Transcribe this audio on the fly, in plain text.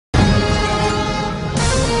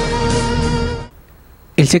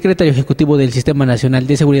El secretario ejecutivo del Sistema Nacional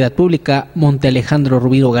de Seguridad Pública, Monte Alejandro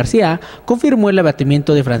Rubido García, confirmó el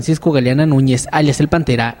abatimiento de Francisco Galeana Núñez, alias El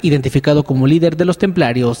Pantera, identificado como líder de los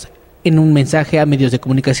Templarios. En un mensaje a medios de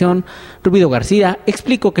comunicación, Rubido García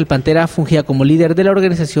explicó que El Pantera fungía como líder de la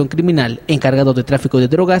organización criminal, encargado de tráfico de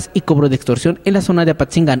drogas y cobro de extorsión en la zona de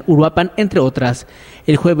Apatzingán, Uruapan, entre otras.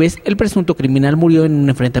 El jueves, el presunto criminal murió en un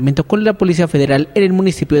enfrentamiento con la Policía Federal en el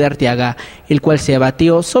municipio de Arteaga, el cual se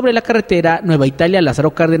abatió sobre la carretera Nueva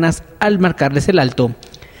Italia-Lázaro Cárdenas al marcarles el alto.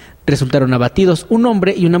 Resultaron abatidos un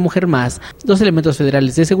hombre y una mujer más. 2 elementos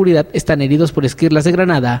federales de seguridad están heridos por esquirlas de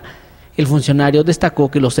granada. El funcionario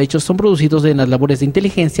destacó que los hechos son producidos en las labores de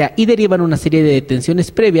inteligencia y derivan una serie de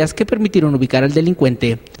detenciones previas que permitieron ubicar al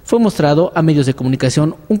delincuente. Fue mostrado a medios de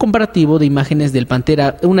comunicación un comparativo de imágenes del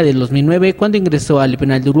Pantera, una del 2009 cuando ingresó al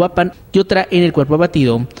penal de Uruapan y otra en el cuerpo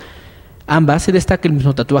abatido. Ambas se destaca el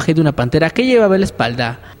mismo tatuaje de una pantera que llevaba en la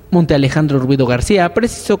espalda. Monte Alejandro Rubido García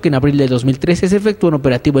precisó que en abril de 2013 se efectuó un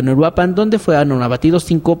operativo en Uruapan donde fueron abatidos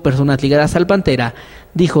 5 personas ligadas al Pantera.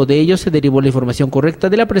 Dijo, de ellos se derivó la información correcta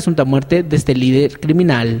de la presunta muerte de este líder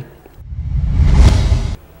criminal.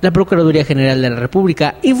 La Procuraduría General de la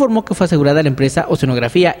República informó que fue asegurada la empresa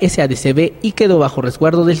Oceanografía SADCB y quedó bajo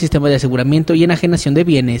resguardo del sistema de aseguramiento y enajenación de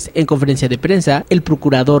bienes. En conferencia de prensa, el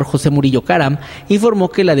procurador José Murillo Caram informó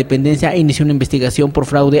que la dependencia inició una investigación por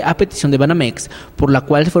fraude a petición de Banamex, por la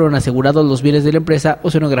cual fueron asegurados los bienes de la empresa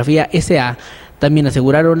Oceanografía SA. También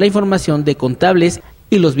aseguraron la información de contables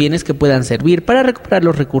y los bienes que puedan servir para recuperar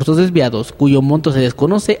los recursos desviados, cuyo monto se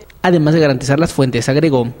desconoce, además de garantizar las fuentes,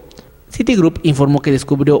 agregó. Citigroup informó que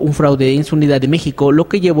descubrió un fraude en su unidad de México, lo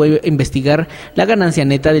que llevó a investigar la ganancia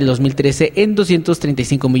neta del 2013 en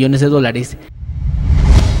 $235 millones.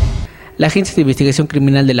 La Agencia de Investigación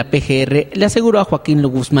Criminal de la PGR le aseguró a Joaquín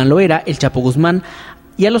Guzmán Loera, el Chapo Guzmán,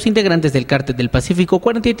 y a los integrantes del Cártel del Pacífico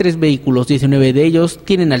 43 vehículos, 19 de ellos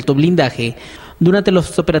tienen alto blindaje, durante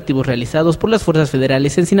los operativos realizados por las fuerzas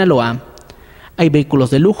federales en Sinaloa. Hay vehículos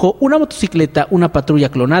de lujo, una motocicleta, una patrulla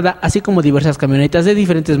clonada, así como diversas camionetas de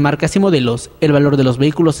diferentes marcas y modelos. El valor de los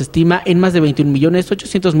vehículos se estima en más de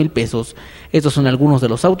 21.800.000 pesos. Estos son algunos de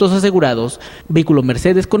los autos asegurados. Vehículo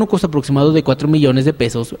Mercedes con un costo aproximado de 4 millones de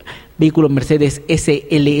pesos. Vehículo Mercedes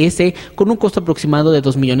SLS con un costo aproximado de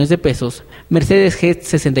 2 millones de pesos. Mercedes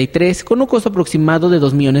G63 con un costo aproximado de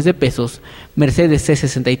 2 millones de pesos. Mercedes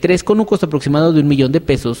C63 con un costo aproximado de 1 millón de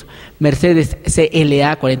pesos. Mercedes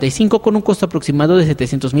CLA 45 con un costo aproximado de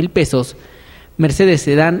 700,000 pesos, Mercedes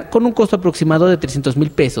Sedán con un costo aproximado de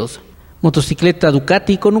 300,000 pesos, motocicleta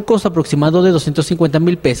Ducati con un costo aproximado de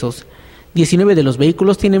 250,000 pesos. 19 de los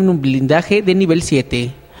vehículos tienen un blindaje de nivel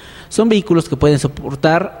 7. Son vehículos que pueden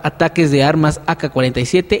soportar ataques de armas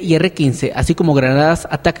AK-47 y R-15, así como granadas,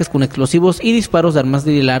 ataques con explosivos y disparos de armas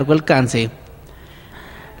de largo alcance.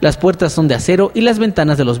 Las puertas son de acero y las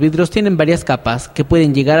ventanas de los vidrios tienen varias capas que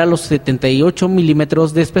pueden llegar a los 78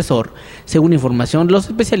 milímetros de espesor. Según información de los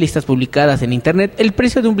especialistas publicadas en Internet, el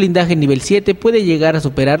precio de un blindaje nivel 7 puede llegar a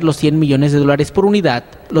superar los $100 millones por unidad.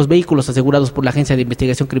 Los vehículos asegurados por la Agencia de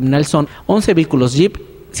Investigación Criminal son 11 vehículos Jeep,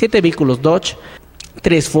 7 vehículos Dodge,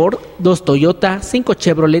 3 Ford, 2 Toyota, 5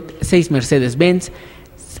 Chevrolet, 6 Mercedes-Benz,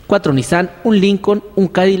 4 Nissan, un Lincoln, un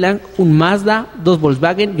Cadillac, un Mazda, 2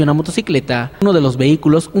 Volkswagen y una motocicleta. Uno de los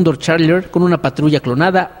vehículos, un Dodge Charger con una patrulla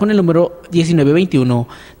clonada con el número 1921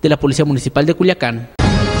 de la Policía Municipal de Culiacán.